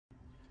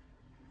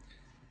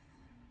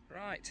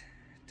Right,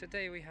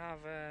 today we have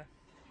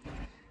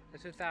the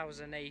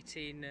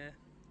 2018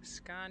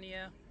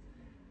 Scania,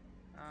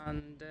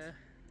 and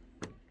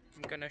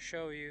I'm gonna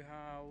show you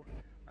how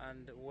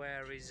and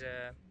where is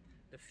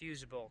the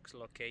fuse box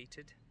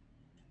located.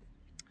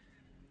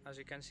 As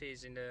you can see,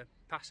 it's in the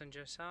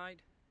passenger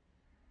side,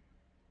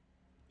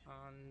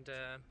 and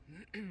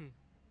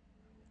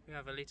we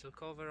have a little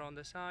cover on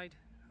the side.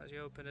 As you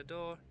open the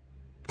door,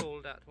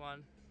 pull that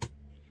one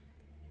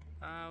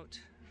out.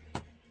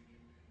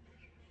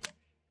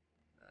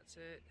 That's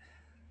it.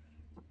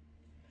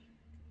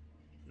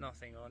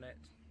 Nothing on it.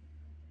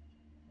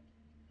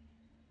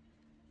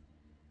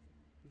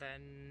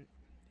 Then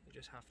you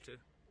just have to,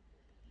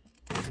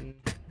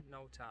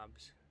 no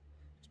tabs,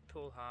 just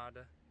pull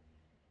harder.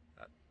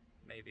 That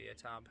may be a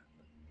tab,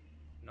 but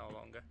no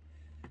longer.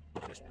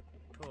 Just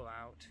pull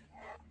out.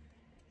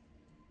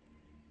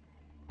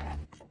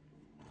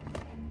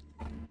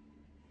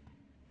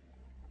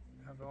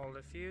 Have all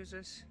the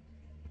fuses.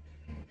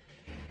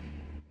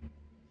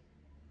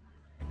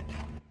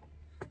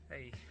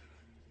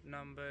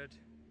 Numbered,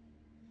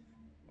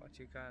 what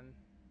you can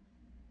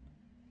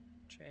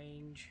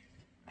change.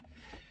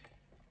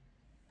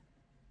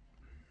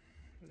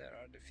 There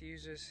are the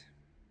fuses.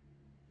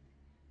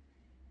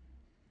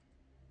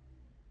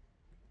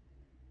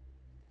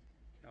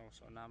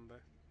 Also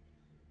number.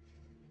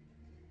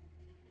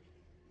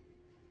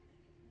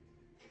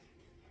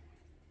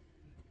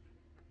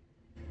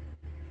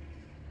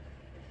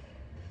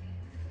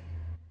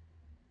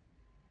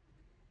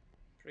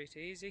 Pretty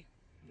easy.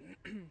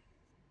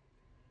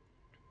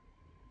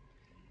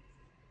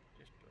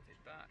 Just put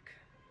it back.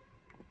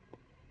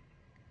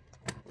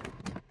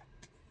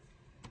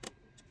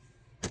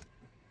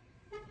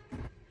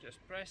 Just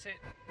press it,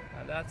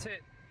 and that's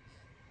it.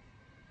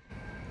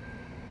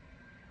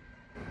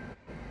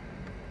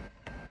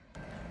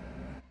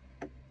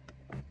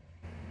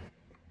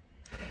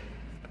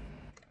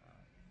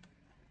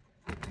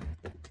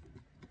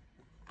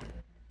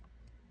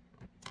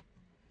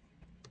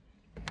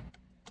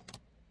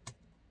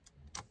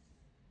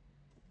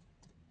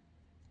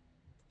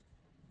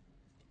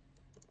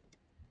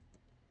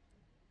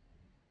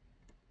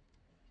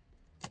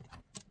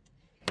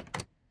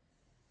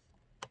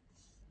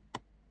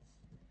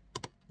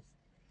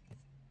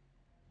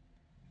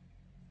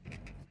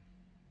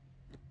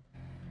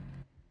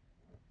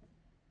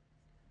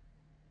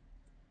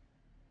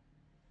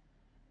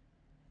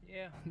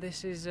 Yeah,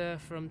 this is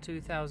from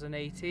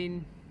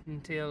 2018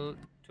 until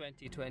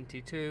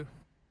 2022.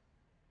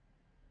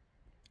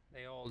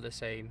 They're all the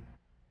same.